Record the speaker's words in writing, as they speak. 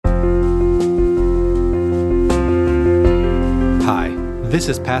This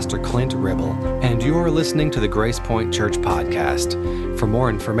is Pastor Clint Ribble, and you're listening to the Grace Point Church Podcast. For more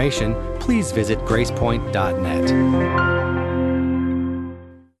information, please visit gracepoint.net.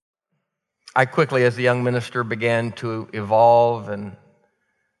 I quickly, as a young minister, began to evolve and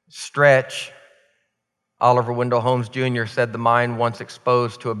stretch. Oliver Wendell Holmes Jr. said, "The mind once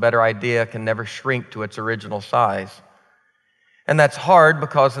exposed to a better idea can never shrink to its original size." And that's hard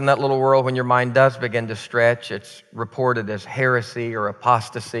because in that little world, when your mind does begin to stretch, it's reported as heresy or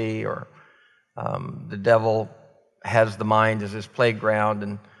apostasy, or the devil has the mind as his playground,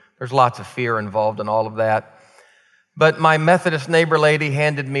 and there's lots of fear involved in all of that. But my Methodist neighbor lady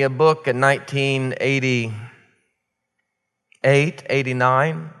handed me a book in 1988,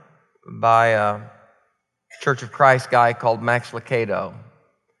 89 by a Church of Christ guy called Max Lucado.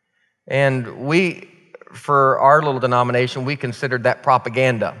 And for our little denomination, we considered that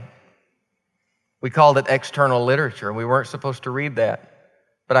propaganda. We called it external literature, and we weren't supposed to read that.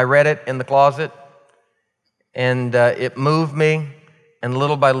 But I read it in the closet, and it moved me, and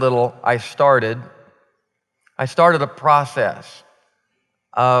little by little, I started a process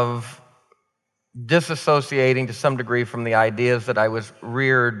of disassociating to some degree from the ideas that I was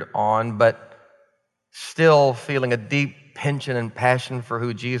reared on, but still feeling a deep penchant and passion for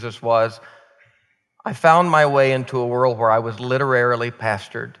who Jesus was. I found my way into a world where I was literarily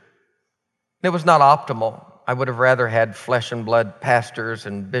pastored. It was not optimal. I would have rather had flesh and blood pastors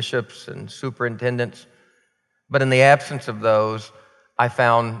and bishops and superintendents. But in the absence of those, I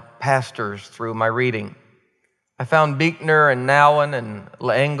found pastors through my reading. I found Buechner and Nouwen and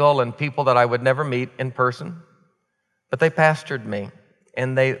L'Engle and people that I would never meet in person. But they pastored me,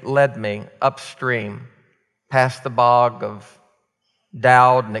 and they led me upstream past the bog of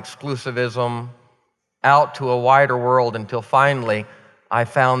doubt and exclusivism, out to a wider world, until finally I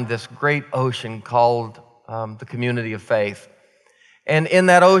found this great ocean called the community of faith. And in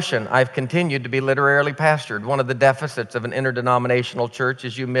that ocean, I've continued to be literarily pastored. One of the deficits of an interdenominational church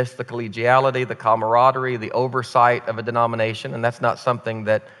is you miss the collegiality, the camaraderie, the oversight of a denomination, and that's not something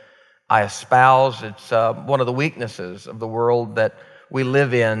that I espouse. It's one of the weaknesses of the world that we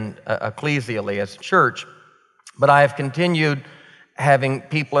live in ecclesially as a church. But I have continued having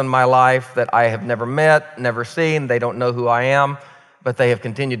people in my life that I have never met, never seen. They don't know who I am, but they have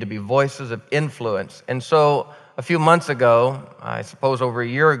continued to be voices of influence. And so a few months ago, I suppose over a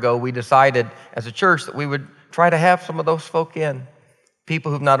year ago, we decided as a church that we would try to have some of those folk in.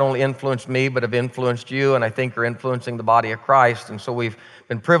 People who've not only influenced me, but have influenced you, and I think are influencing the body of Christ. And so we've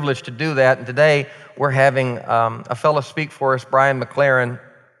been privileged to do that. And today we're having a fellow speak for us, Brian McLaren.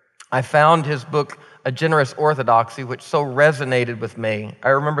 I found his book, A Generous Orthodoxy, which so resonated with me. I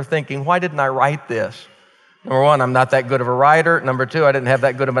remember thinking, why didn't I write this? Number one, I'm not that good of a writer. Number two, I didn't have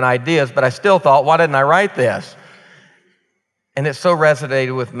that good of an ideas, but I still thought, why didn't I write this? And it so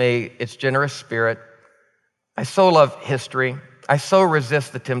resonated with me, its generous spirit. I so love history. I so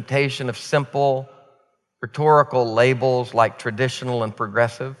resist the temptation of simple rhetorical labels like traditional and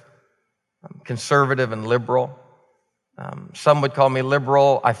progressive, conservative and liberal. Some would call me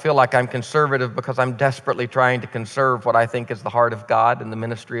liberal. I feel like I'm conservative because I'm desperately trying to conserve what I think is the heart of God and the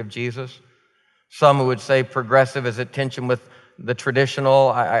ministry of Jesus. Some who would say progressive is at tension with the traditional.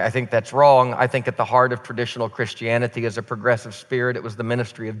 I think that's wrong. I think at the heart of traditional Christianity is a progressive spirit. It was the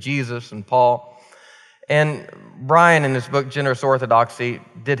ministry of Jesus and Paul. And Brian, in his book, Generous Orthodoxy,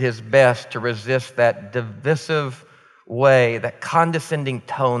 did his best to resist that divisive way, that condescending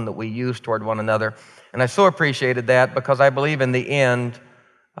tone that we use toward one another. And I so appreciated that because I believe in the end,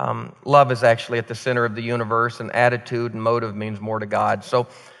 love is actually at the center of the universe, and attitude and motive means more to God. So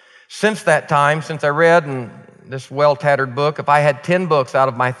since that time, since I read in this well-tattered book, if I had 10 books out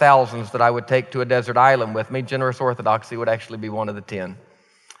of my thousands that I would take to a desert island with me, Generous Orthodoxy would actually be one of the 10.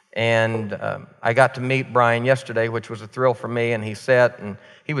 And I got to meet Brian yesterday, which was a thrill for me, and he sat, and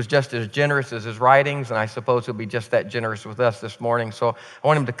he was just as generous as his writings, and I suppose he'll be just that generous with us this morning. So I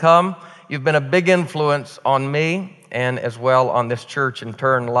want him to come. You've been a big influence on me and as well on this church in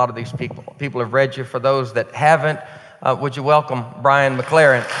turn. A lot of these people have read you. For those that haven't, would you welcome Brian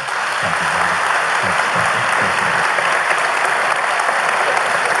McLaren?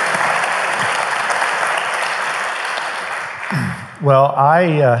 Well,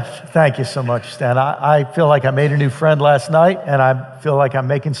 thank you so much, Stan. I feel like I made a new friend last night, and I feel like I'm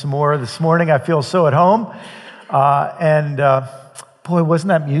making some more this morning. I feel so at home. Boy, wasn't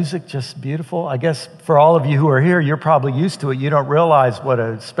that music just beautiful? I guess for all of you who are here, you're probably used to it. You don't realize what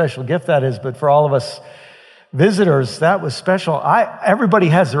a special gift that is, but for all of us visitors, that was special. Everybody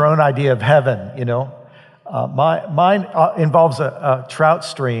has their own idea of heaven, you know. Mine involves a trout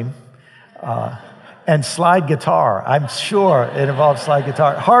stream. and slide guitar. I'm sure it involves slide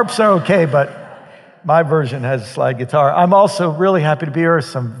guitar. Harps are okay, but my version has a slide guitar. I'm also really happy to be here.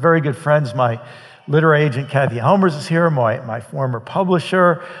 Some very good friends. My literary agent, Kathy Helmers, is here. My former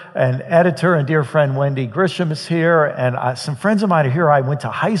publisher and editor and dear friend, Wendy Grisham, is here. And some friends of mine are here I went to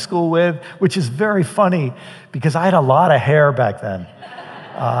high school with, which is very funny because I had a lot of hair back then.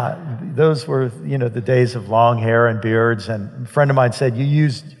 Those were, the days of long hair and beards. And a friend of mine said, you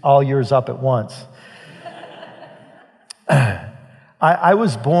used all yours up at once. I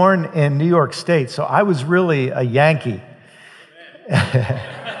was born in New York State, so I was really a Yankee.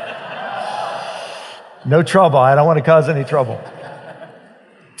 No trouble. I don't want to cause any trouble.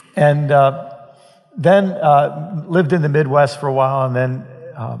 And then lived in the Midwest for a while, and then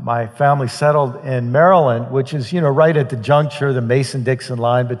my family settled in Maryland, which is, right at the juncture, the Mason-Dixon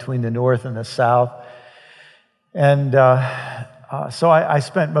line between the North and the South. And so I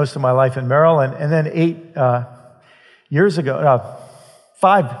spent most of my life in Maryland. And then 5.5 years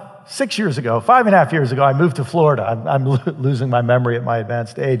ago, I moved to Florida. I'm losing my memory at my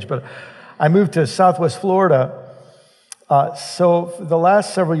advanced age, but I moved to Southwest Florida. So for the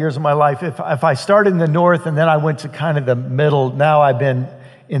last several years of my life, if I started in the North and then I went to kind of the middle, now I've been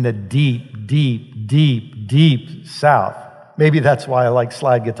in the deep, deep, deep, deep South. Maybe that's why I like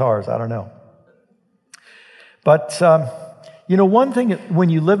slide guitars. I don't know. But, one thing, when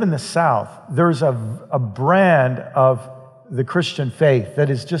you live in the South, there's a brand of the Christian faith that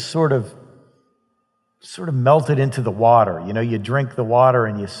is just sort of melted into the water. You drink the water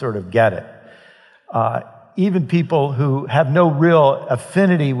and you sort of get it. Even people who have no real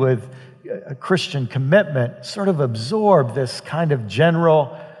affinity with a Christian commitment sort of absorb this kind of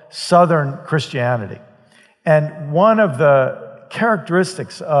general Southern Christianity. And one of the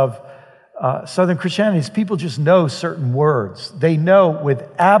characteristics of Southern Christianity is people just know certain words. They know with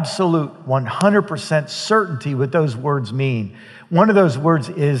absolute 100% certainty what those words mean. One of those words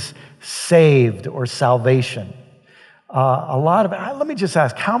is saved or salvation. Let me just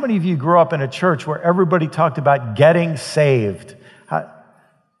ask, how many of you grew up in a church where everybody talked about getting saved?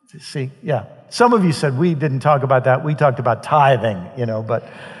 Yeah. Some of you said we didn't talk about that. We talked about tithing, but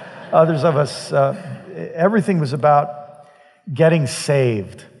others of us, everything was about getting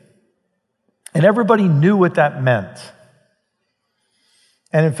saved. And everybody knew what that meant.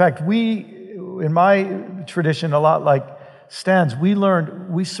 And in fact, in my tradition, a lot like Stan's,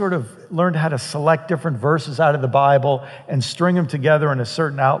 we sort of learned how to select different verses out of the Bible and string them together in a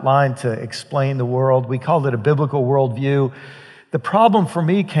certain outline to explain the world. We called it a biblical worldview. The problem for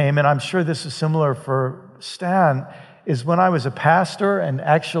me came, and I'm sure this is similar for Stan, is when I was a pastor and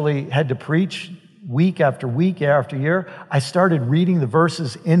actually had to preach week after week after year, I started reading the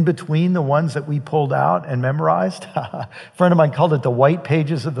verses in between the ones that we pulled out and memorized. A friend of mine called it the white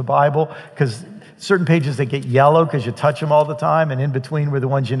pages of the Bible, because certain pages, they get yellow because you touch them all the time, and in between were the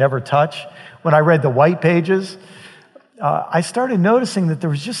ones you never touch. When I read the white pages, I started noticing that there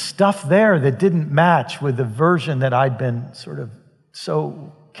was just stuff there that didn't match with the version that I'd been sort of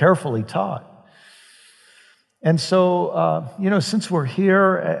so carefully taught. And so, since we're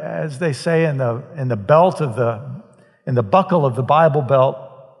here, as they say, in the buckle of the Bible belt,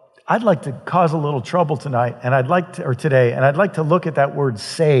 I'd like to cause a little trouble tonight, today, and I'd like to look at that word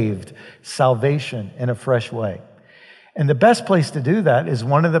saved, salvation, in a fresh way. And the best place to do that is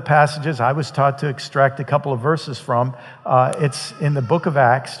one of the passages I was taught to extract a couple of verses from. It's in the book of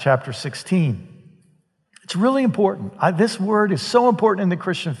Acts, chapter 16. It's really important. This word is so important in the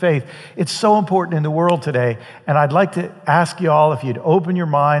Christian faith. It's so important in the world today. And I'd like to ask you all if you'd open your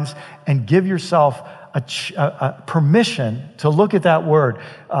minds and give yourself a permission to look at that word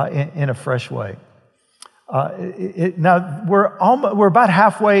in a fresh way. Now, we're about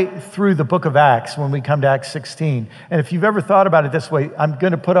halfway through the book of Acts when we come to Acts 16. And if you've ever thought about it this way, I'm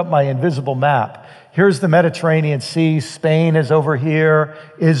going to put up my invisible map. Here's the Mediterranean Sea. Spain is over here.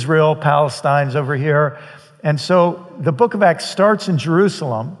 Israel, Palestine's over here. And so the book of Acts starts in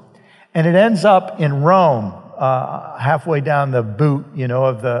Jerusalem, and it ends up in Rome, halfway down the boot,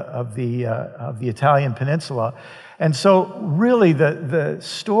 of the Italian peninsula. And so really the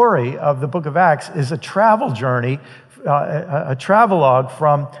story of the book of Acts is a travel journey, a travelogue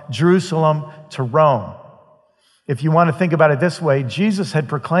from Jerusalem to Rome. If you want to think about it this way, Jesus had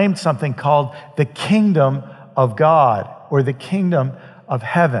proclaimed something called the kingdom of God, or the kingdom of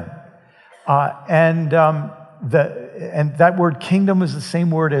heaven. And that word kingdom was the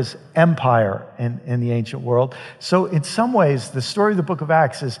same word as empire in the ancient world. So in some ways, the story of the book of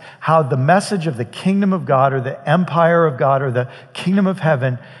Acts is how the message of the kingdom of God, or the empire of God, or the kingdom of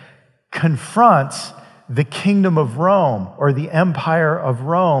heaven confronts the kingdom of Rome or the empire of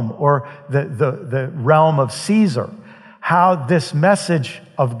Rome or the realm of Caesar, how this message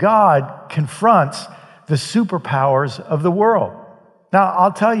of God confronts the superpowers of the world. Now,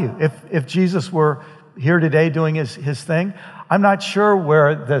 I'll tell you, if Jesus were here today doing his thing, I'm not sure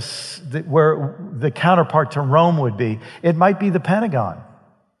where the counterpart to Rome would be. It might be the Pentagon.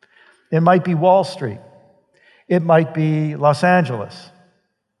 It might be Wall Street. It might be Los Angeles.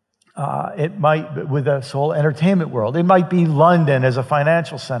 It might, with this whole entertainment world, it might be London as a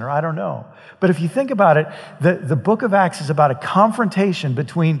financial center. I don't know. But if you think about it, the book of Acts is about a confrontation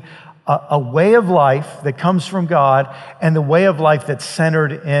between a way of life that comes from God and the way of life that's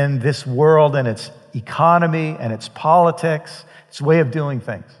centered in this world and its economy and its politics, its way of doing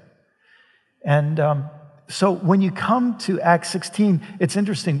things. And so when you come to Acts 16, it's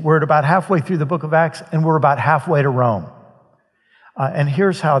interesting. We're about halfway through the book of Acts, and we're about halfway to Rome. And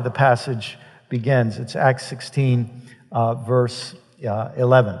here's how the passage begins. It's Acts 16, verse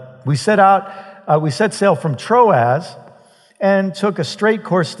 11. We set sail from Troas and took a straight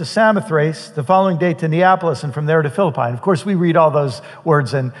course to Samothrace, the following day to Neapolis, and from there to Philippi. And of course, we read all those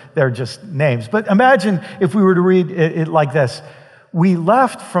words and they're just names. But imagine if we were to read it like this. We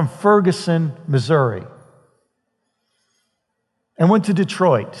left from Ferguson, Missouri, and went to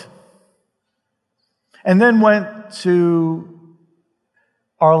Detroit, and then went to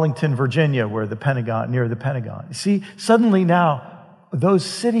Arlington, Virginia, near the Pentagon. You see, suddenly now, those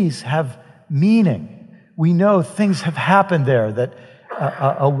cities have meaning. We know things have happened there that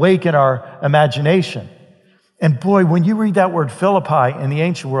awaken our imagination. And boy, when you read that word Philippi in the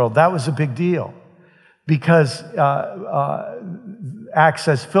ancient world, that was a big deal. Because Acts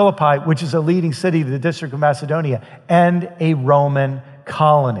says Philippi, which is a leading city of the district of Macedonia, and a Roman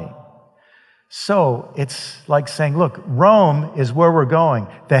colony. So it's like saying, look, Rome is where we're going,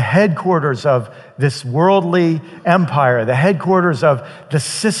 the headquarters of this worldly empire, the headquarters of the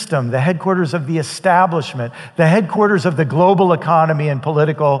system, the headquarters of the establishment, the headquarters of the global economy and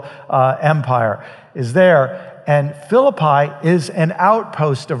political empire is there. And Philippi is an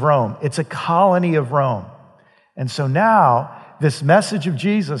outpost of Rome. It's a colony of Rome. And so now this message of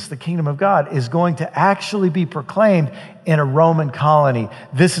Jesus, the kingdom of God, is going to actually be proclaimed in a Roman colony.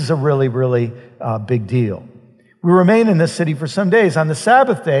 This is a really, really big deal. We remained in this city for some days. On the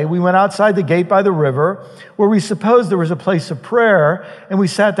Sabbath day, we went outside the gate by the river, where we supposed there was a place of prayer, and we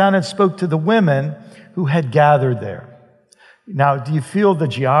sat down and spoke to the women who had gathered there. Now, do you feel the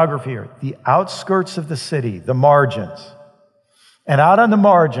geography here? The outskirts of the city, the margins. And out on the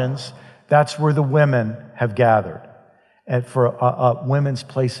margins, that's where the women have gathered. And for a women's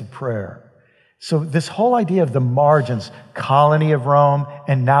place of prayer. So this whole idea of the margins, colony of Rome,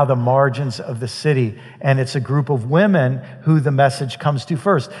 and now the margins of the city. And it's a group of women who the message comes to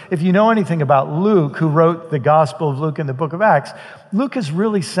first. If you know anything about Luke, who wrote the Gospel of Luke and the book of Acts, Luke is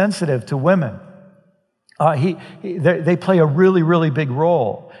really sensitive to women. They play a really, really big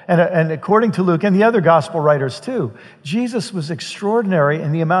role. And according to Luke and the other gospel writers too, Jesus was extraordinary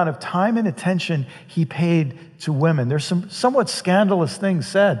in the amount of time and attention he paid to women. There's some somewhat scandalous things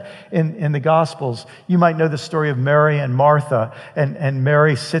said in the Gospels. You might know the story of Mary and Martha, and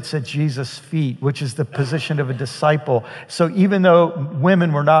Mary sits at Jesus' feet, which is the position of a disciple. So even though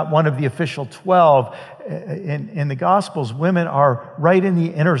women were not one of the official 12, in the Gospels, women are right in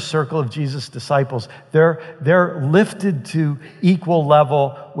the inner circle of Jesus' disciples. They're lifted to equal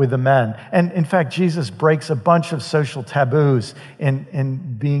level with the men. And in fact, Jesus breaks a bunch of social taboos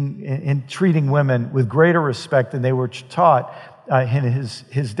in treating women with greater respect than they were taught in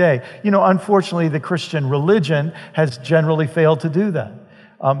his day. You know, unfortunately, the Christian religion has generally failed to do that.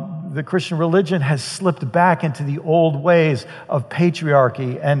 The Christian religion has slipped back into the old ways of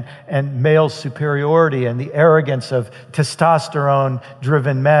patriarchy and male superiority and the arrogance of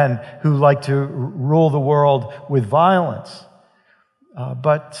testosterone-driven men who like to rule the world with violence.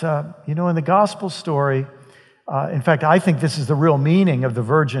 But in the gospel story, in fact, I think this is the real meaning of the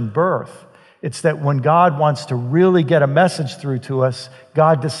virgin birth. It's that when God wants to really get a message through to us,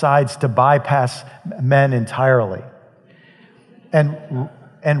 God decides to bypass men entirely.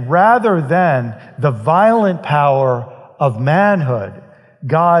 And rather than the violent power of manhood,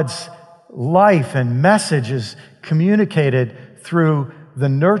 God's life and message is communicated through the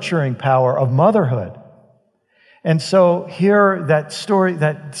nurturing power of motherhood. And so here, that story,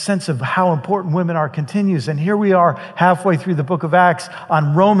 that sense of how important women are continues. And here we are halfway through the book of Acts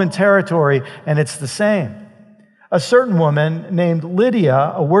on Roman territory, and it's the same. A certain woman named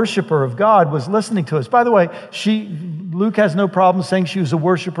Lydia, a worshiper of God, was listening to us. By the way, Luke has no problem saying she was a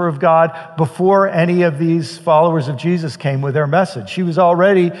worshiper of God before any of these followers of Jesus came with their message. She was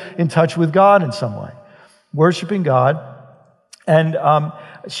already in touch with God in some way. worshiping God. And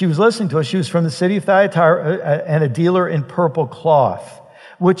she was listening to us. She was from the city of Thyatira and a dealer in purple cloth,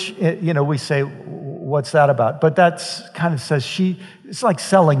 which, we say, what's that about? But that's kind of says it's like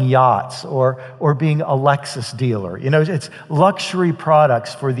selling yachts or being a Lexus dealer. It's luxury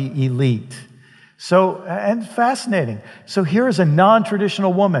products for the elite. So, and fascinating. So here is a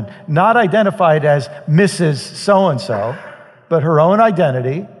non-traditional woman, not identified as Mrs. So-and-so, but her own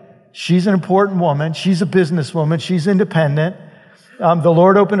identity. She's an important woman. She's a businesswoman. She's independent. The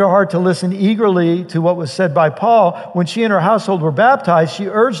Lord opened her heart to listen eagerly to what was said by Paul. When she and her household were baptized, she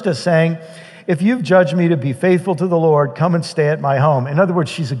urged us, saying, "If you've judged me to be faithful to the Lord, come and stay at my home." In other words,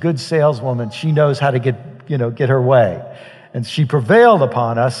 she's a good saleswoman. She knows how to get her way. And she prevailed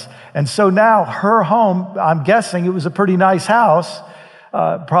upon us. And so now her home, I'm guessing it was a pretty nice house,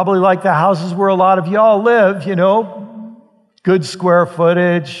 probably like the houses where a lot of y'all live, good square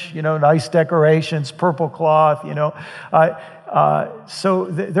footage, nice decorations, purple cloth, So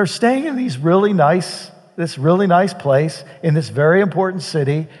they're staying in this really nice place in this very important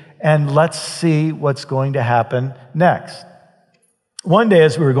city, and let's see what's going to happen next. One day,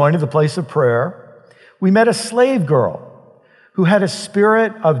 as we were going to the place of prayer, we met a slave girl who had a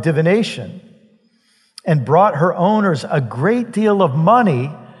spirit of divination and brought her owners a great deal of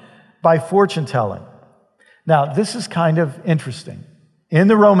money by fortune telling. Now, this is kind of interesting. In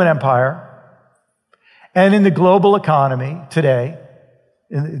the Roman Empire, and in the global economy today,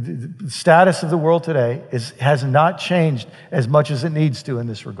 the status of the world today has not changed as much as it needs to in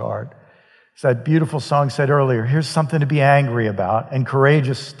this regard. As that beautiful song said earlier, here's something to be angry about and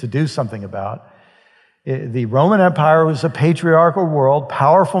courageous to do something about. The Roman Empire was a patriarchal world,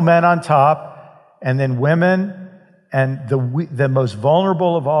 powerful men on top, and then women, and the most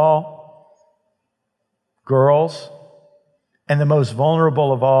vulnerable of all, girls, and the most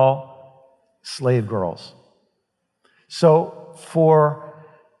vulnerable of all, slave girls. So for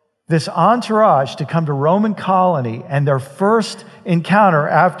this entourage to come to Roman colony and their first encounter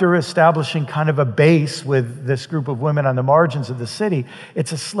after establishing kind of a base with this group of women on the margins of the city,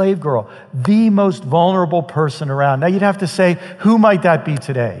 it's a slave girl, the most vulnerable person around. Now you'd have to say, who might that be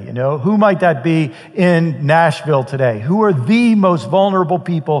today? Who might that be in Nashville today? Who are the most vulnerable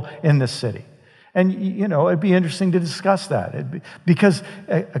people in this city? And, it'd be interesting to discuss that. Because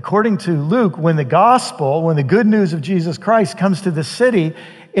according to Luke, when the good news of Jesus Christ comes to the city,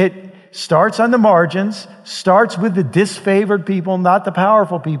 it starts on the margins, starts with the disfavored people, not the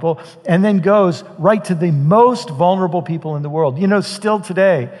powerful people, and then goes right to the most vulnerable people in the world. Still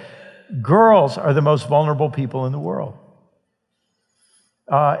today, girls are the most vulnerable people in the world.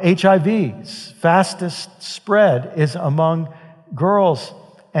 HIV's fastest spread is among girls.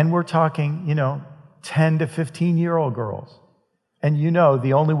 And we're talking, 10 to 15-year-old girls. And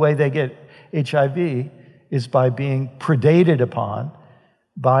the only way they get HIV is by being predated upon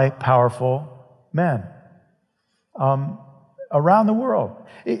by powerful men around the world.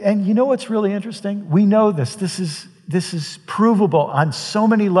 And what's really interesting? We know this. This is provable on so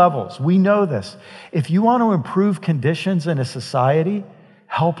many levels. We know this. If you want to improve conditions in a society,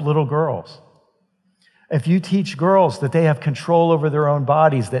 help little girls. If you teach girls that they have control over their own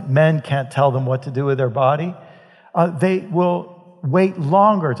bodies, that men can't tell them what to do with their body, they will wait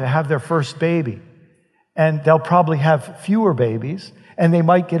longer to have their first baby. And they'll probably have fewer babies, and they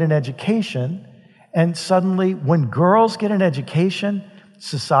might get an education. And suddenly, when girls get an education,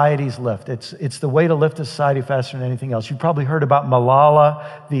 societies lift. It's the way to lift a society faster than anything else. You've probably heard about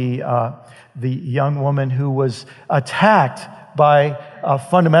Malala, the young woman who was attacked by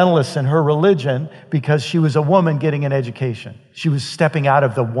fundamentalists in her religion because she was a woman getting an education. She was stepping out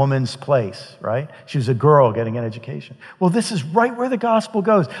of the woman's place, right? She was a girl getting an education. Well, this is right where the gospel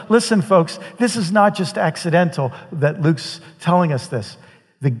goes. Listen, folks, this is not just accidental that Luke's telling us this.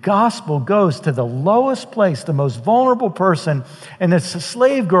 The gospel goes to the lowest place, the most vulnerable person, and it's a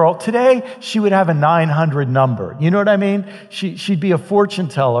slave girl. Today, she would have a 900 number. You know what I mean? She'd be a fortune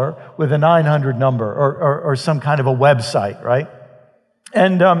teller with a 900 number or some kind of a website, right?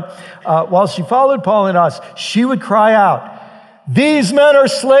 And while she followed Paul and us, she would cry out, "These men are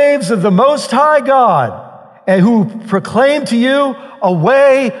slaves of the Most High God, and who proclaim to you a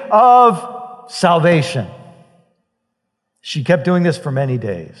way of salvation." She kept doing this for many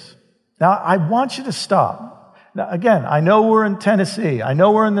days. Now, I want you to stop. Now, again, I know we're in Tennessee. I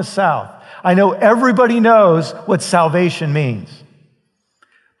know we're in the South. I know everybody knows what salvation means.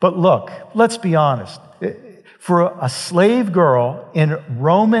 But look, let's be honest. For a slave girl in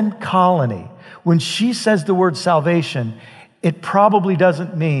Roman colony, when she says the word salvation, it probably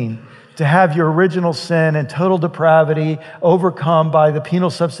doesn't mean to have your original sin and total depravity overcome by the penal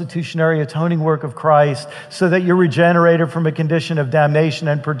substitutionary atoning work of Christ so that you're regenerated from a condition of damnation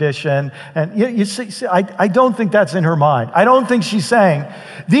and perdition. And you see, I don't think that's in her mind. I don't think she's saying,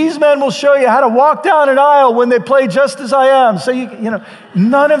 these men will show you how to walk down an aisle when they play Just As I Am. So,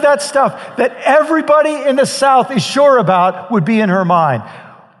 none of that stuff that everybody in the South is sure about would be in her mind.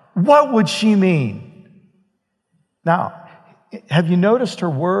 What would she mean? Now, have you noticed her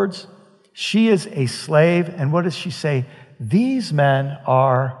words? She is a slave, and what does she say? These men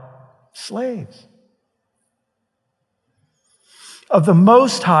are slaves of the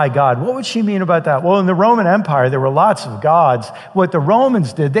Most High God. What would she mean about that? Well, in the Roman Empire, there were lots of gods. What the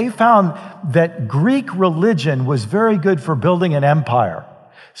Romans did, they found that Greek religion was very good for building an empire.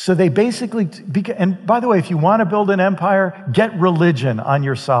 So they basically, and by the way, if you want to build an empire, get religion on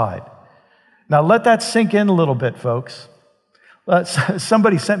your side. Now let that sink in a little bit, folks.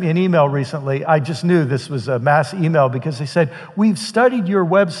 Somebody sent me an email recently. I just knew this was a mass email because they said, we've studied your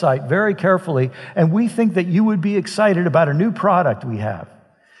website very carefully, and we think that you would be excited about a new product we have.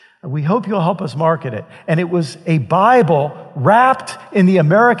 We hope you'll help us market it. And it was a Bible wrapped in the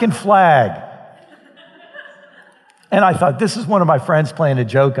American flag. And I thought, this is one of my friends playing a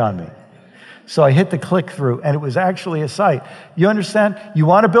joke on me. So I hit the click through, and it was actually a site. You understand? You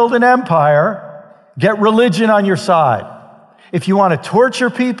want to build an empire, get religion on your side. If you want to torture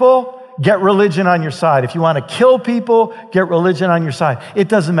people, get religion on your side. If you want to kill people, get religion on your side. It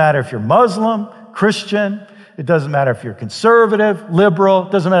doesn't matter if you're Muslim, Christian. It doesn't matter if you're conservative, liberal.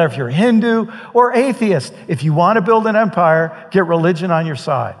 It doesn't matter if you're Hindu or atheist. If you want to build an empire, get religion on your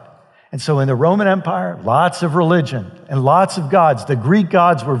side. And so in the Roman Empire, lots of religion and lots of gods. The Greek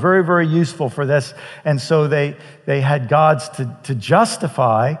gods were very, very useful for this. And so they had gods to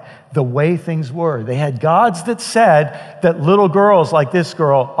justify the way things were. They had gods that said that little girls like this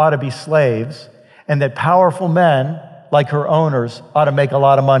girl ought to be slaves and that powerful men like her owners ought to make a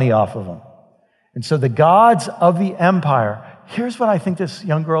lot of money off of them. And so the gods of the empire, here's what I think this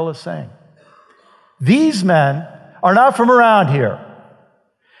young girl is saying. These men are not from around here.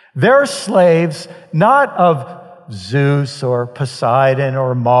 They're slaves not of Zeus or Poseidon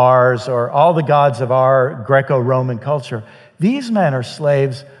or Mars or all the gods of our Greco-Roman culture. These men are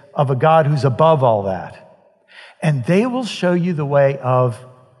slaves of a God who's above all that. And they will show you the way of,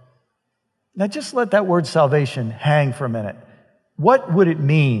 now just let that word salvation hang for a minute. What would it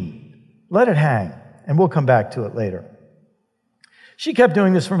mean? Let it hang, and we'll come back to it later. She kept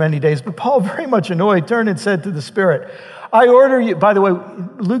doing this for many days, but Paul, very much annoyed, turned and said to the Spirit, I order you, by the way,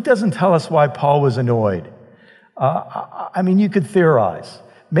 Luke doesn't tell us why Paul was annoyed. You could theorize.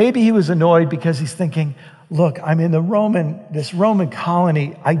 Maybe he was annoyed because he's thinking, look, I'm in this Roman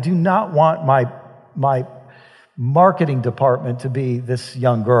colony. I do not want my marketing department to be this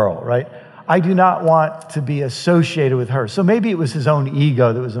young girl, right? I do not want to be associated with her. So maybe it was his own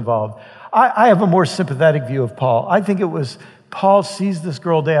ego that was involved. I have a more sympathetic view of Paul. I think it was Paul sees this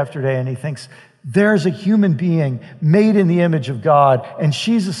girl day after day and he thinks, there's a human being made in the image of God, and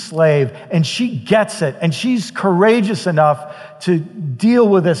she's a slave, and she gets it, and she's courageous enough to deal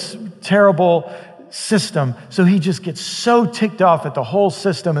with this terrible system. So he just gets so ticked off at the whole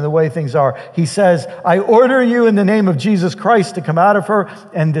system and the way things are. He says, I order you in the name of Jesus Christ to come out of her.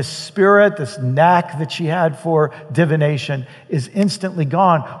 And this spirit, this knack that she had for divination is instantly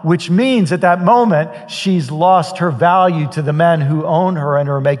gone, which means at that moment, she's lost her value to the men who own her and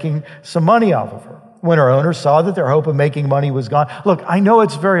are making some money off of her. When her owners saw that their hope of making money was gone. Look, I know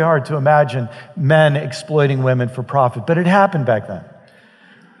it's very hard to imagine men exploiting women for profit, but it happened back then.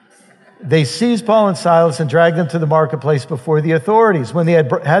 They seized Paul and Silas and dragged them to the marketplace before the authorities. When they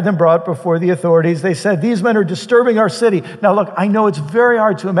had them brought before the authorities, they said, these men are disturbing our city. Now look, I know it's very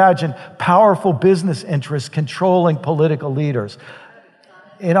hard to imagine powerful business interests controlling political leaders.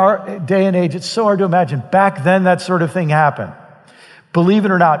 In our day and age, it's so hard to imagine. Back then, that sort of thing happened. Believe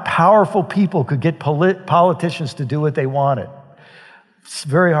it or not, powerful people could get politicians to do what they wanted. It's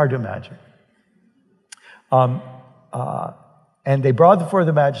very hard to imagine. And they brought before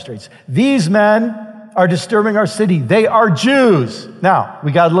the magistrates. These men are disturbing our city. They are Jews. Now,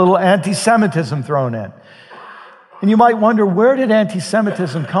 we got a little anti-Semitism thrown in. And you might wonder, where did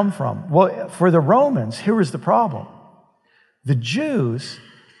anti-Semitism come from? Well, for the Romans, here was the problem. The Jews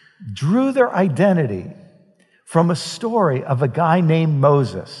drew their identity from a story of a guy named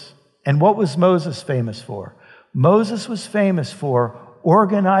Moses. And what was Moses famous for? Moses was famous for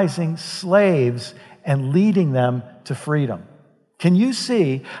organizing slaves and leading them to freedom. Can you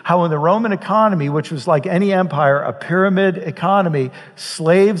see how in the Roman economy, which was like any empire, a pyramid economy,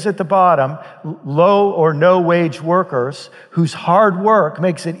 slaves at the bottom, low or no wage workers, whose hard work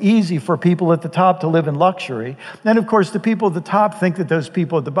makes it easy for people at the top to live in luxury. And of course, the people at the top think that those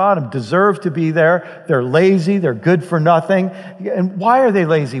people at the bottom deserve to be there. They're lazy. They're good for nothing. And why are they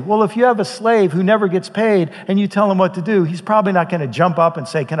lazy? Well, if you have a slave who never gets paid and you tell him what to do, he's probably not going to jump up and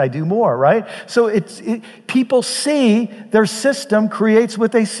say, "Can I do more?" Right? So people see their system creates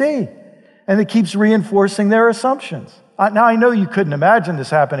what they see, and it keeps reinforcing their assumptions. Now, I know you couldn't imagine this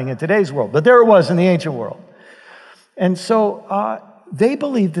happening in today's world, but there it was in the ancient world. And so they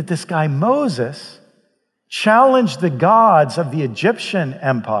believed that this guy Moses challenged the gods of the Egyptian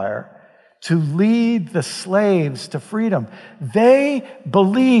empire to lead the slaves to freedom. They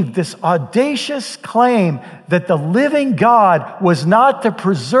believed this audacious claim that the living God was not the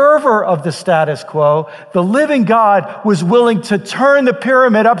preserver of the status quo. The living God was willing to turn the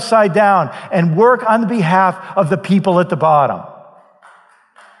pyramid upside down and work on behalf of the people at the bottom.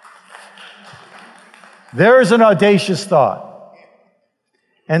 There is an audacious thought.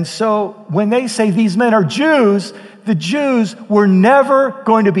 And so when they say these men are Jews, the Jews were never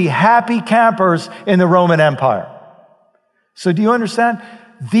going to be happy campers in the Roman Empire. So do you understand?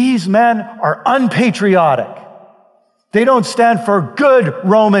 These men are unpatriotic. They don't stand for good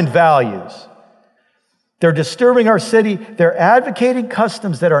Roman values. They're disturbing our city. They're advocating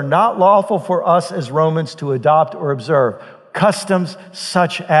customs that are not lawful for us as Romans to adopt or observe. Customs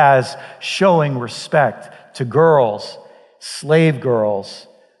such as showing respect to girls, slave girls.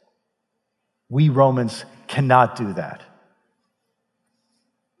 We Romans cannot do that.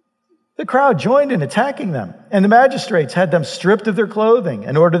 The crowd joined in attacking them, and the magistrates had them stripped of their clothing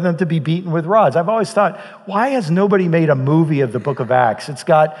and ordered them to be beaten with rods. I've always thought, why has nobody made a movie of the book of Acts? It's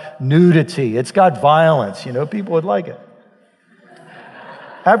got nudity, it's got violence, people would like it.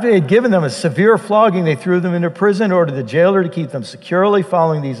 After they had given them a severe flogging, they threw them into prison, ordered the jailer to keep them securely.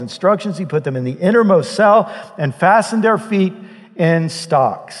 Following these instructions, he put them in the innermost cell and fastened their feet in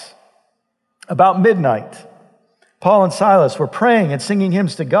stocks. About midnight, Paul and Silas were praying and singing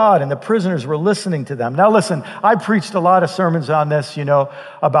hymns to God, and the prisoners were listening to them. Now listen, I preached a lot of sermons on this,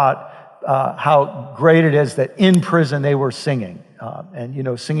 about how great it is that in prison they were singing,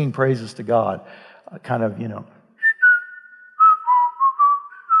 and singing praises to God,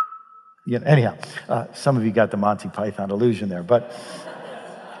 anyhow, some of you got the Monty Python illusion there, but...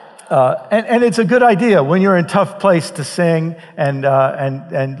 And it's a good idea when you're in a tough place to sing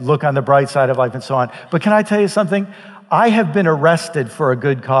and look on the bright side of life and so on. But can I tell you something? I have been arrested for a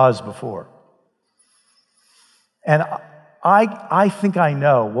good cause before. And I think I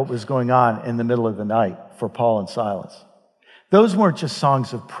know what was going on in the middle of the night for Paul and Silas. Those weren't just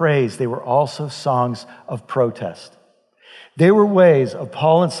songs of praise. They were also songs of protest. They were ways of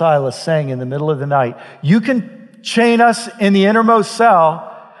Paul and Silas saying in the middle of the night, you can chain us in the innermost cell,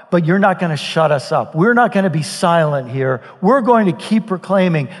 but you're not going to shut us up. We're not going to be silent here. We're going to keep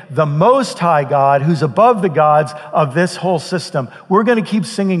proclaiming the Most High God who's above the gods of this whole system. We're going to keep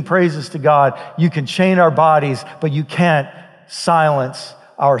singing praises to God. You can chain our bodies, but you can't silence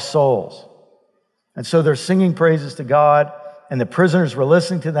our souls. And so they're singing praises to God, and the prisoners were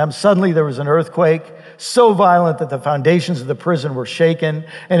listening to them. Suddenly there was an earthquake so violent that the foundations of the prison were shaken,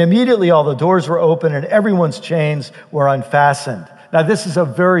 and immediately all the doors were open and everyone's chains were unfastened. Now, this is a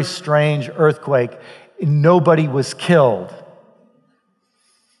very strange earthquake. Nobody was killed.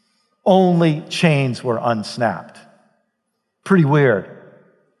 Only chains were unsnapped. Pretty weird.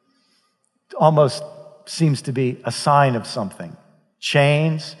 Almost seems to be a sign of something.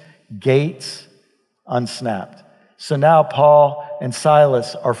 Chains, gates, unsnapped. So now Paul and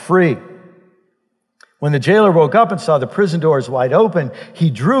Silas are free. When the jailer woke up and saw the prison doors wide open, he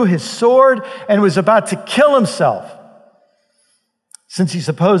drew his sword and was about to kill himself, since he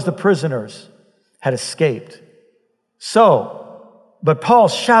supposed the prisoners had escaped. But Paul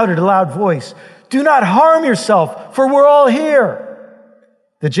shouted in a loud voice, "Do not harm yourself, for we're all here."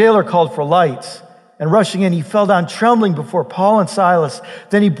 The jailer called for lights, and rushing in, he fell down trembling before Paul and Silas.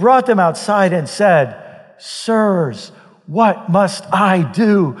 Then he brought them outside and said, "Sirs, what must I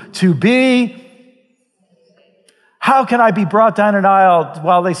do to be? How can I be brought down an aisle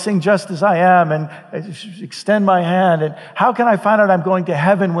while they sing just as I am and extend my hand? And how can I find out I'm going to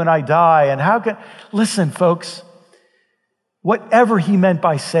heaven when I die? And listen, folks, whatever he meant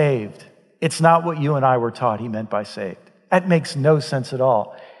by saved, it's not what you and I were taught he meant by saved. That makes no sense at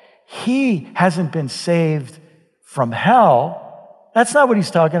all. He hasn't been saved from hell. That's not what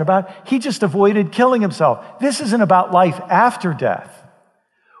he's talking about. He just avoided killing himself. This isn't about life after death.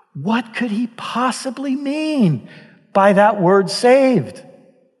 What could he possibly mean by that word saved.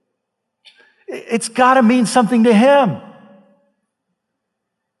 It's got to mean something to him.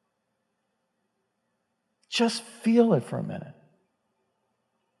 Just feel it for a minute.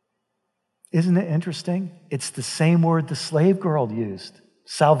 Isn't it interesting? It's the same word the slave girl used.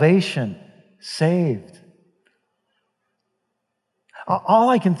 Salvation, saved. All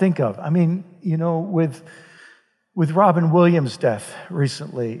I can think of, with Robin Williams' death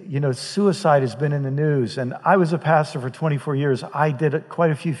recently, suicide has been in the news. And I was a pastor for 24 years. I did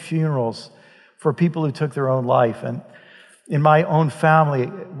quite a few funerals for people who took their own life. And in my own family,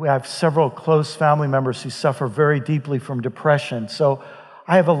 we have several close family members who suffer very deeply from depression. So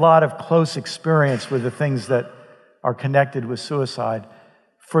I have a lot of close experience with the things that are connected with suicide.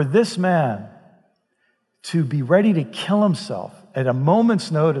 For this man to be ready to kill himself at a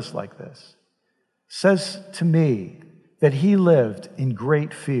moment's notice like this says to me that he lived in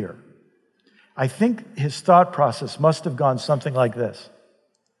great fear. I think his thought process must have gone something like this.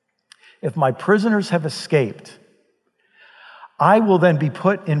 If my prisoners have escaped, I will then be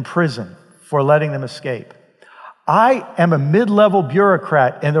put in prison for letting them escape. I am a mid-level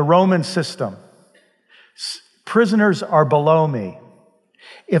bureaucrat in the Roman system. Prisoners are below me.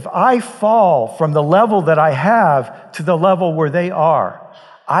 If I fall from the level that I have to the level where they are,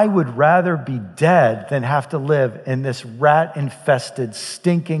 I would rather be dead than have to live in this rat-infested,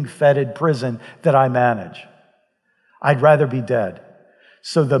 stinking, fetid prison that I manage. I'd rather be dead.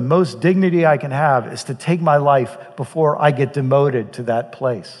 So the most dignity I can have is to take my life before I get demoted to that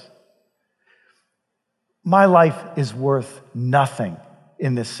place. My life is worth nothing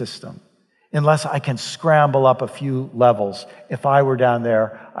in this system unless I can scramble up a few levels. If I were down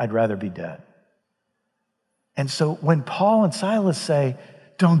there, I'd rather be dead. And so when Paul and Silas say,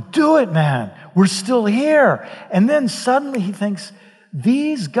 don't do it, man, we're still here. And then suddenly he thinks,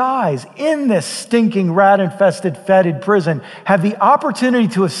 these guys in this stinking, rat-infested, fetid prison have the opportunity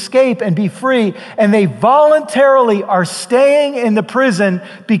to escape and be free, and they voluntarily are staying in the prison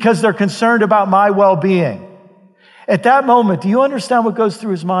because they're concerned about my well-being. At that moment, do you understand what goes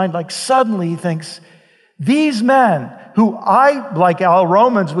through his mind? Like suddenly he thinks, these men who I, like all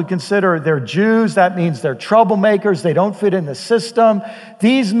Romans, would consider they're Jews, that means they're troublemakers, they don't fit in the system.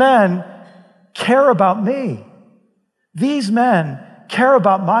 These men care about me. These men care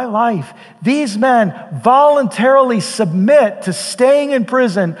about my life. These men voluntarily submit to staying in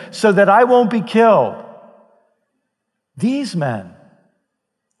prison so that I won't be killed. These men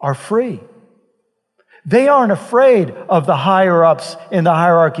are free. They aren't afraid of the higher-ups in the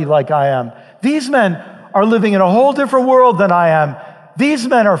hierarchy like I am. These men are living in a whole different world than I am. These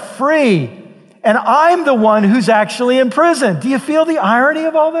men are free, and I'm the one who's actually in prison. Do you feel the irony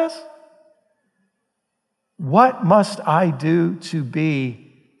of all this? What must I do to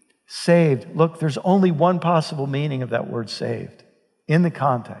be saved? Look, there's only one possible meaning of that word saved in the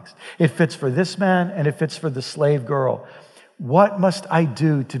context. It fits for this man and it fits for the slave girl. What must I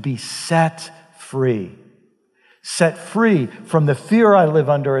do to be set free? Set free from the fear I live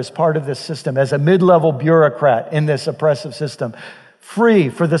under as part of this system, as a mid-level bureaucrat in this oppressive system. Free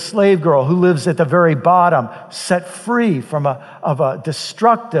for the slave girl who lives at the very bottom. Set free from a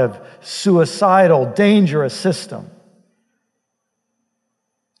destructive, suicidal, dangerous system.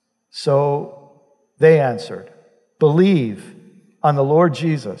 So they answered, believe on the Lord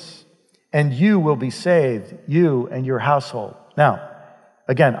Jesus, and you will be saved, you and your household. Now,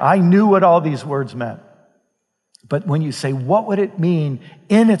 again, I knew what all these words meant. But when you say, what would it mean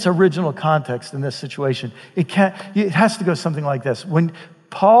in its original context in this situation? It has to go something like this. When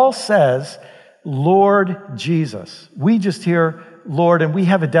Paul says, Lord Jesus, we just hear Lord, and we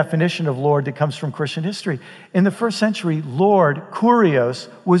have a definition of Lord that comes from Christian history. In the first century, Lord, kurios,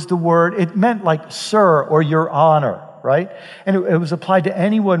 was the word. It meant like sir or your honor, right? And it was applied to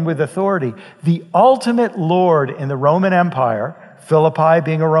anyone with authority. The ultimate Lord in the Roman Empire, Philippi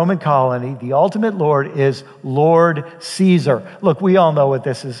being a Roman colony, the ultimate Lord is Lord Caesar. Look, we all know what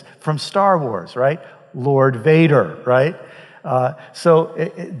this is from Star Wars, right? Lord Vader, right? So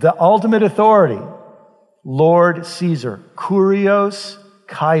the ultimate authority, Lord Caesar. Kurios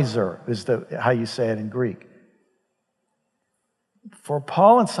Kaiser is how you say it in Greek. For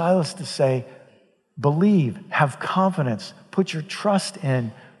Paul and Silas to say, believe, have confidence, put your trust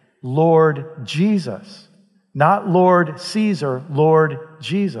in Lord Jesus. Not Lord Caesar, Lord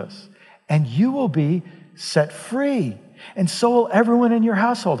Jesus. And you will be set free. And so will everyone in your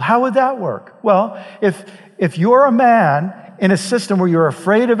household. How would that work? Well, if you're a man in a system where you're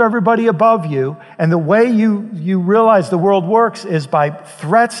afraid of everybody above you, and the way you realize the world works is by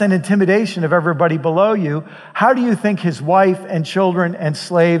threats and intimidation of everybody below you, how do you think his wife and children and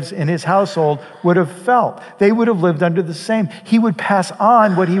slaves in his household would have felt? They would have lived under the same. He would pass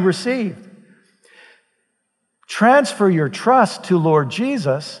on what he received. Transfer your trust to Lord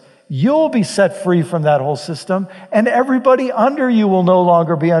Jesus, you'll be set free from that whole system, and everybody under you will no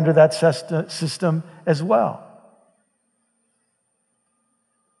longer be under that system as well.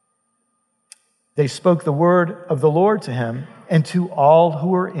 They spoke the word of the Lord to him and to all who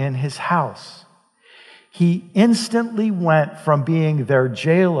were in his house. He instantly went from being their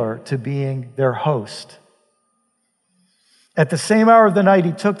jailer to being their host. At the same hour of the night,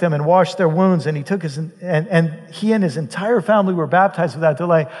 he took them and washed their wounds, and he and his entire family were baptized without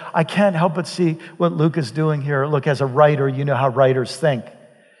delay. I can't help but see what Luke is doing here. Look, as a writer, you know how writers think.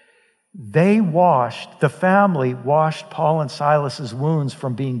 The family washed Paul and Silas's wounds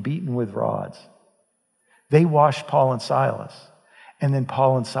from being beaten with rods. They washed Paul and Silas, and then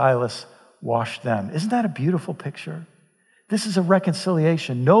Paul and Silas washed them. Isn't that a beautiful picture? This is a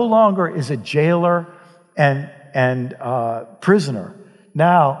reconciliation. No longer is it jailer and prisoner.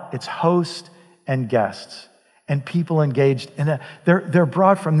 Now it's host and guests, and people engaged in they're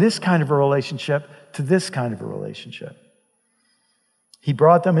brought from this kind of a relationship to this kind of a relationship. He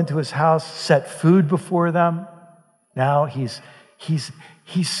brought them into his house, set food before them. Now he's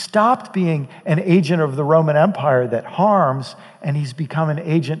stopped being an agent of the Roman Empire that harms, and he's become an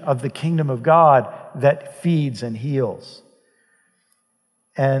agent of the kingdom of God that feeds and heals.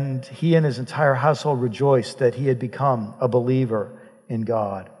 And he and his entire household rejoiced that he had become a believer in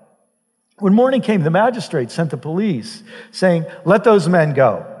God. When morning came, the magistrate sent the police, saying, "Let those men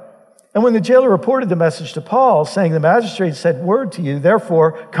go." And when the jailer reported the message to Paul, saying, "The magistrate said word to you,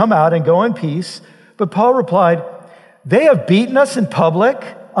 therefore come out and go in peace." But Paul replied, "They have beaten us in public,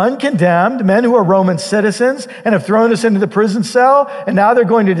 uncondemned, men who are Roman citizens, and have thrown us into the prison cell, and now they're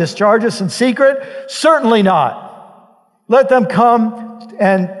going to discharge us in secret? Certainly not. Let them come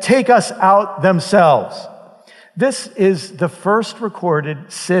and take us out themselves." This is the first recorded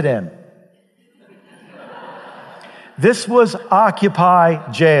sit-in. This was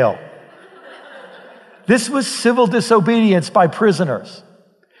Occupy jail. This was civil disobedience by prisoners.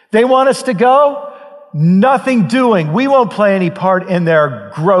 They want us to go? Nothing doing. We won't play any part in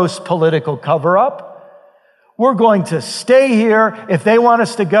their gross political cover-up. We're going to stay here. If they want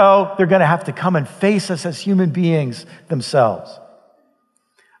us to go, they're going to have to come and face us as human beings themselves.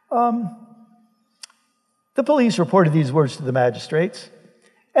 The police reported these words to the magistrates,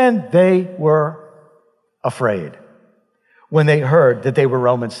 and they were afraid when they heard that they were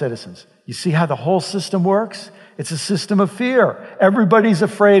Roman citizens. You see how the whole system works? It's a system of fear. Everybody's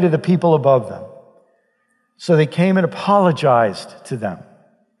afraid of the people above them. So they came and apologized to them.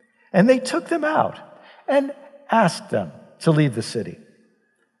 And they took them out and asked them to leave the city.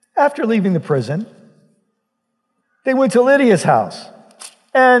 After leaving the prison, they went to Lydia's house.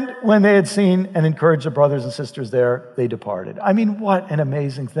 And when they had seen and encouraged the brothers and sisters there, they departed. I mean, what an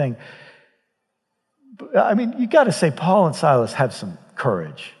amazing thing. I mean, you got to say Paul and Silas have some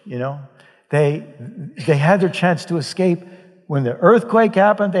courage, you know? They had their chance to escape when the earthquake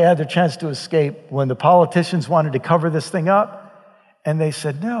happened. They had their chance to escape when the politicians wanted to cover this thing up. And they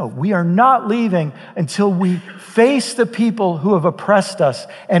said, no, we are not leaving until we face the people who have oppressed us,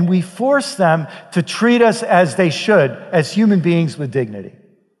 and we force them to treat us as they should, as human beings with dignity.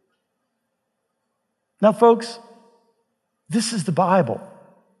 Now, folks, this is the Bible.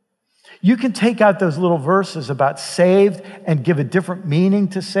 You can take out those little verses about saved and give a different meaning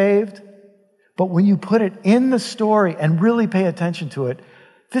to saved, but when you put it in the story and really pay attention to it,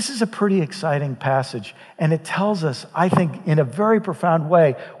 this is a pretty exciting passage, and it tells us, I think, in a very profound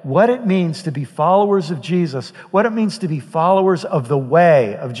way, what it means to be followers of Jesus, what it means to be followers of the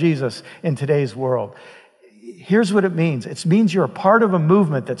way of Jesus in today's world. Here's what it means. It means you're a part of a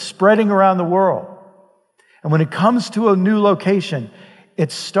movement that's spreading around the world. And when it comes to a new location,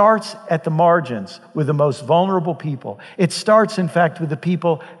 it starts at the margins with the most vulnerable people. It starts, in fact, with the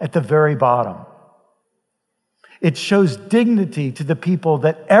people at the very bottom. It shows dignity to the people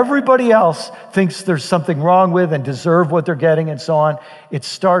that everybody else thinks there's something wrong with and deserve what they're getting and so on. It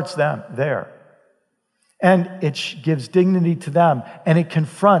starts them there. And it gives dignity to them. And it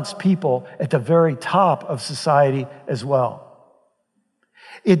confronts people at the very top of society as well.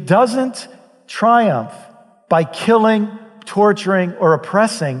 It doesn't triumph by killing, torturing, or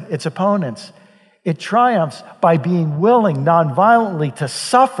oppressing its opponents. It triumphs by being willing nonviolently to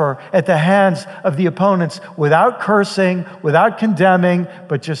suffer at the hands of the opponents without cursing, without condemning,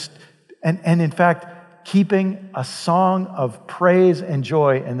 but just, and in fact, keeping a song of praise and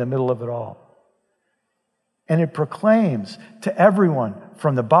joy in the middle of it all. And it proclaims to everyone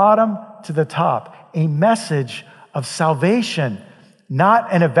from the bottom to the top a message of salvation,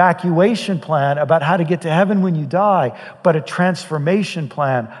 not an evacuation plan about how to get to heaven when you die, but a transformation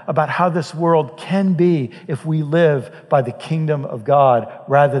plan about how this world can be if we live by the kingdom of God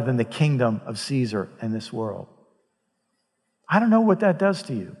rather than the kingdom of Caesar in this world. I don't know what that does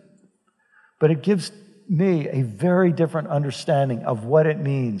to you, but it gives me a very different understanding of what it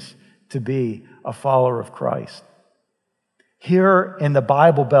means to be a follower of Christ. Here in the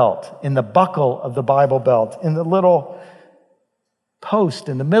Bible Belt, in the buckle of the Bible Belt, in the little post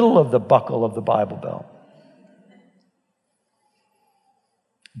in the middle of the buckle of the Bible Belt,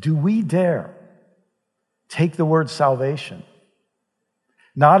 do we dare take the word salvation,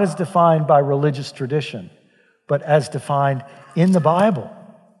 not as defined by religious tradition, but as defined in the Bible,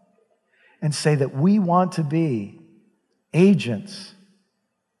 and say that we want to be agents,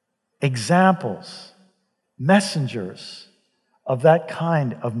 examples, messengers of that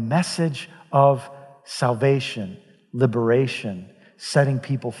kind of message of salvation, liberation, setting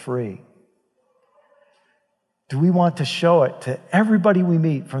people free? Do we want to show it to everybody we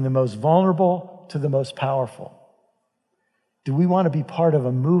meet, from the most vulnerable to the most powerful? Do we want to be part of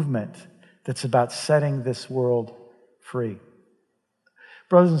a movement that's about setting this world free?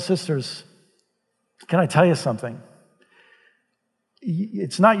 Brothers and sisters, can I tell you something?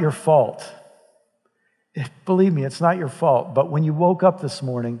 It's not your fault. Believe me, it's not your fault. But when you woke up this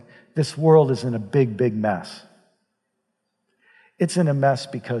morning, this world is in a big, big mess. It's in a mess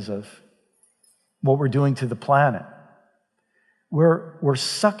because of what we're doing to the planet. We're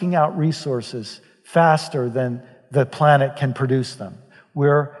sucking out resources faster than the planet can produce them.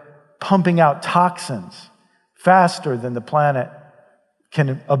 We're pumping out toxins faster than the planet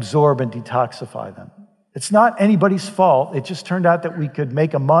can absorb and detoxify them. It's not anybody's fault. It just turned out that we could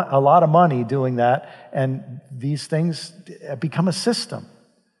make a lot of money doing that, and these things become a system.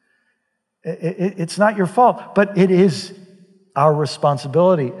 It's not your fault, but it is our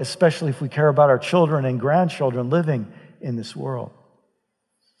responsibility, especially if we care about our children and grandchildren living in this world.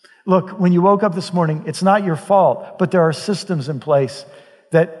 Look, when you woke up this morning, it's not your fault, but there are systems in place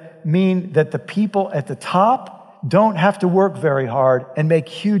that mean that the people at the top don't have to work very hard and make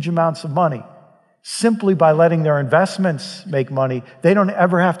huge amounts of money. Simply by letting their investments make money, they don't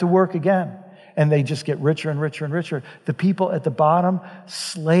ever have to work again. And they just get richer and richer and richer. The people at the bottom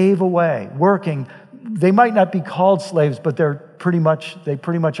slave away, working. They might not be called slaves, but they pretty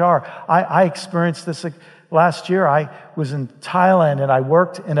much are. I experienced this last year. I was in Thailand and I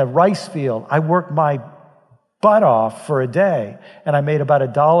worked in a rice field. I worked my butt off for a day, and I made about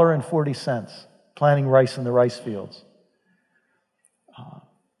 $1.40 planting rice in the rice fields.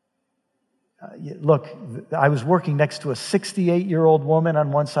 Look, I was working next to a 68-year-old woman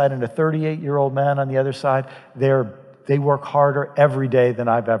on one side and a 38-year-old man on the other side. They work harder every day than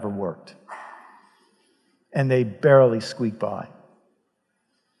I've ever worked. And they barely squeak by.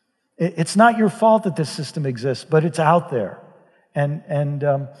 It's not your fault that this system exists, but it's out there. And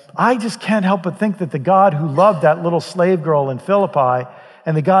I just can't help but think that the God who loved that little slave girl in Philippi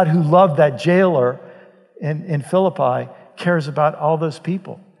and the God who loved that jailer in Philippi cares about all those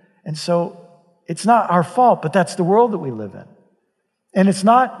people. And so it's not our fault, but that's the world that we live in. And it's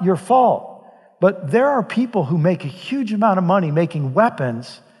not your fault, but there are people who make a huge amount of money making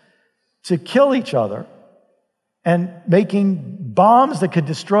weapons to kill each other and making bombs that could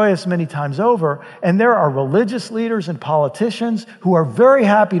destroy us many times over. And there are religious leaders and politicians who are very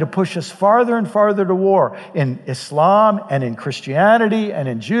happy to push us farther and farther to war in Islam and in Christianity and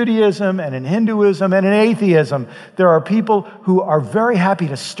in Judaism and in Hinduism and in atheism. There are people who are very happy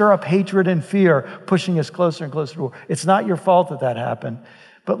to stir up hatred and fear, pushing us closer and closer to war. It's not your fault that that happened.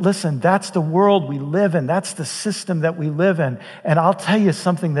 But listen, that's the world we live in. That's the system that we live in. And I'll tell you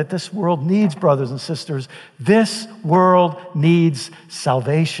something that this world needs, brothers and sisters. This world needs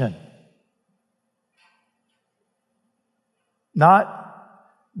salvation. Not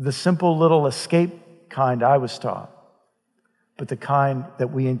the simple little escape kind I was taught, but the kind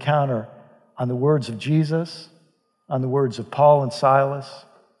that we encounter on the words of Jesus, on the words of Paul and Silas,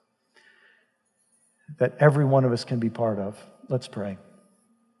 that every one of us can be part of. Let's pray.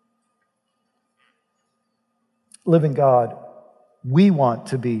 Living God, we want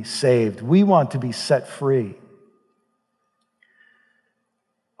to be saved. We want to be set free.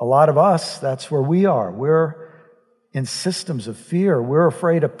 A lot of us, that's where we are. We're in systems of fear. We're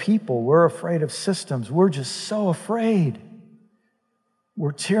afraid of people. We're afraid of systems. We're just so afraid.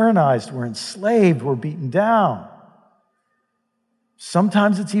 We're tyrannized. We're enslaved. We're beaten down.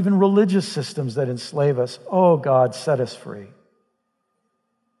 Sometimes it's even religious systems that enslave us. Oh, God, set us free.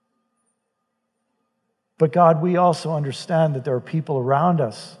 But God, we also understand that there are people around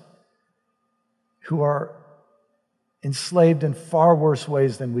us who are enslaved in far worse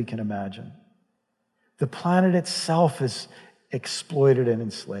ways than we can imagine. The planet itself is exploited and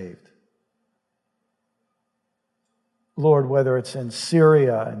enslaved. Lord, whether it's in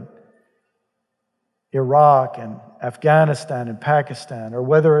Syria and Iraq and Afghanistan and Pakistan, or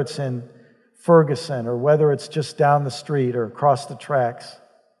whether it's in Ferguson, or whether it's just down the street or across the tracks,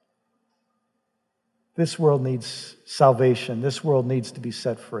 this world needs salvation. This world needs to be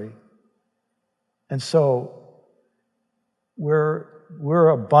set free. And so we're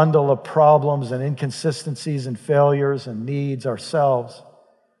a bundle of problems and inconsistencies and failures and needs ourselves.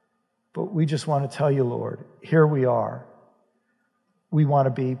 But we just want to tell you, Lord, here we are. We want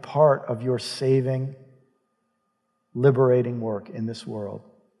to be part of your saving, liberating work in this world.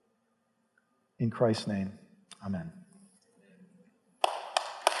 In Christ's name, amen.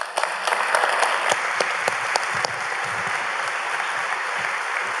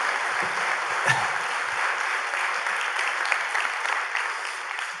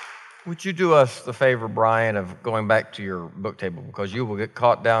 Would you do us the favor, Brian, of going back to your book table, because you will get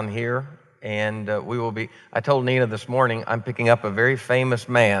caught down here, and we will be... I told Nina this morning I'm picking up a very famous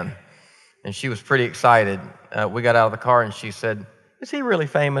man, and she was pretty excited. We got out of the car, and she said, "Is he really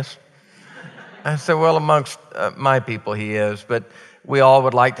famous?" I said, "Well, amongst my people, he is, but we all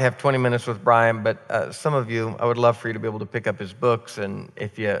would like to have 20 minutes with Brian, but some of you, I would love for you to be able to pick up his books, and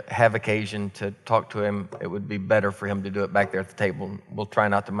if you have occasion to talk to him, it would be better for him to do it back there at the table. We'll try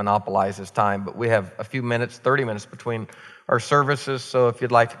not to monopolize his time, but we have a few minutes, 30 minutes between our services, so if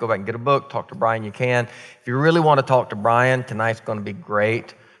you'd like to go back and get a book, talk to Brian, you can. If you really want to talk to Brian, tonight's going to be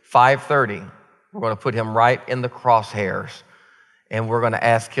great. 5:30, we're going to put him right in the crosshairs, and we're going to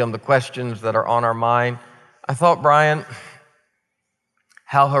ask him the questions that are on our mind. I thought, Brian,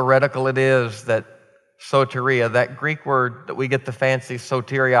 how heretical it is that soteria, that Greek word that we get the fancy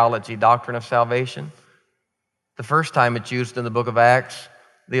soteriology, doctrine of salvation, the first time it's used in the book of Acts,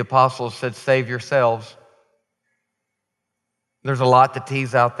 the apostles said, "Save yourselves." There's a lot to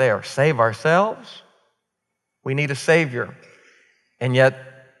tease out there. Save ourselves? We need a Savior. And yet,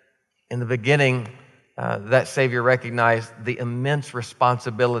 in the beginning, that Savior recognized the immense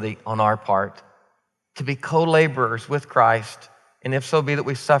responsibility on our part to be co-laborers with Christ, and if so be that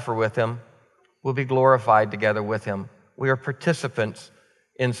we suffer with him, we'll be glorified together with him. We are participants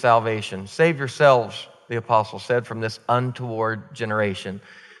in salvation. Save yourselves, the apostle said, from this untoward generation.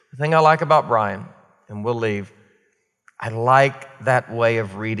 The thing I like about Brian, and we'll leave, I like that way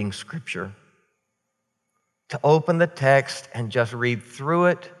of reading Scripture. To open the text and just read through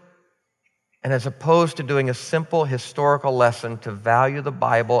it, and as opposed to doing a simple historical lesson, to value the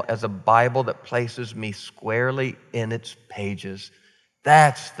Bible as a Bible that places me squarely in its pages.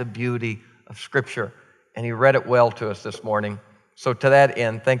 That's the beauty of Scripture. And he read it well to us this morning. So to that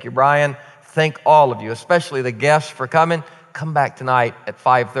end, thank you, Brian. Thank all of you, especially the guests, for coming. Come back tonight at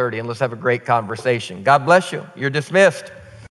 5:30 and let's have a great conversation. God bless you. You're dismissed.